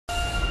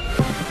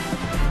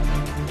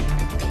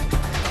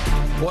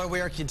Boy,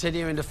 we are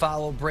continuing to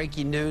follow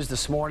breaking news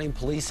this morning.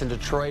 Police in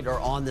Detroit are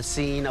on the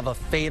scene of a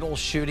fatal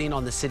shooting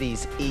on the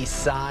city's east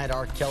side.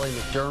 Our Kelly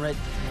McDermott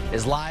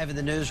is live in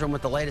the newsroom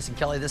with the latest. And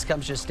Kelly, this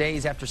comes just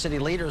days after city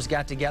leaders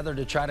got together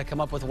to try to come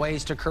up with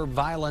ways to curb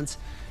violence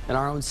in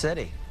our own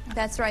city.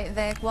 That's right,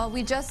 Vic. Well,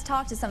 we just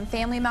talked to some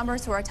family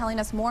members who are telling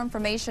us more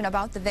information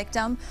about the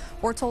victim.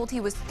 We're told he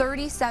was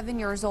 37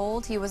 years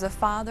old. He was a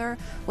father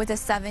with a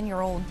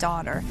 7-year-old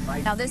daughter.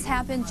 Now, this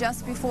happened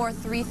just before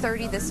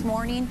 3:30 this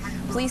morning.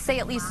 Police say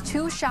at least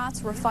 2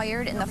 shots were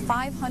fired in the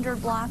 500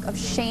 block of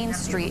Shane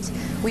Street.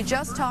 We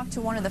just talked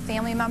to one of the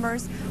family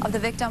members of the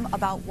victim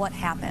about what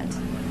happened.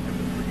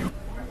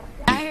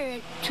 I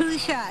heard 2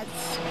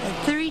 shots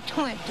at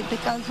 3:20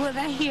 because when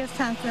I hear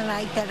something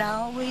like that, I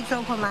always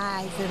open my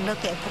eyes and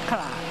look at the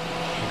clock.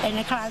 And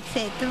the clock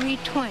said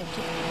 3:20.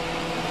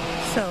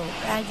 So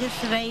I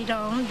just laid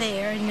on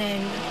there, and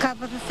then a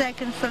couple of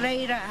seconds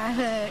later, I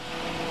heard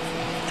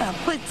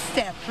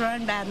footsteps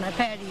run by my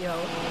patio.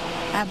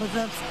 I was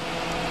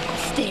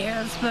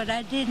upstairs, but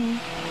I didn't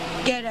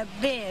get up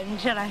there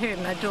until I heard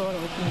my daughter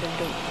open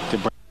the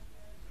door.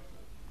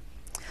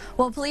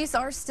 Well, police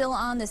are still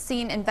on the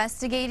scene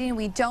investigating.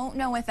 We don't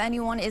know if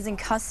anyone is in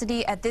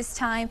custody at this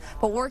time,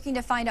 but working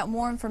to find out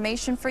more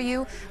information for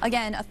you.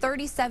 Again, a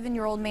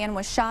 37-year-old man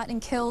was shot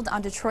and killed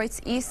on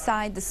Detroit's east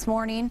side this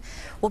morning.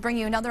 We'll bring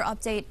you another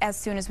update as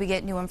soon as we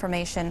get new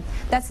information.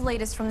 That's the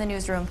latest from the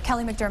newsroom.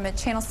 Kelly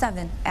McDermott, Channel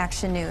 7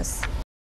 Action News.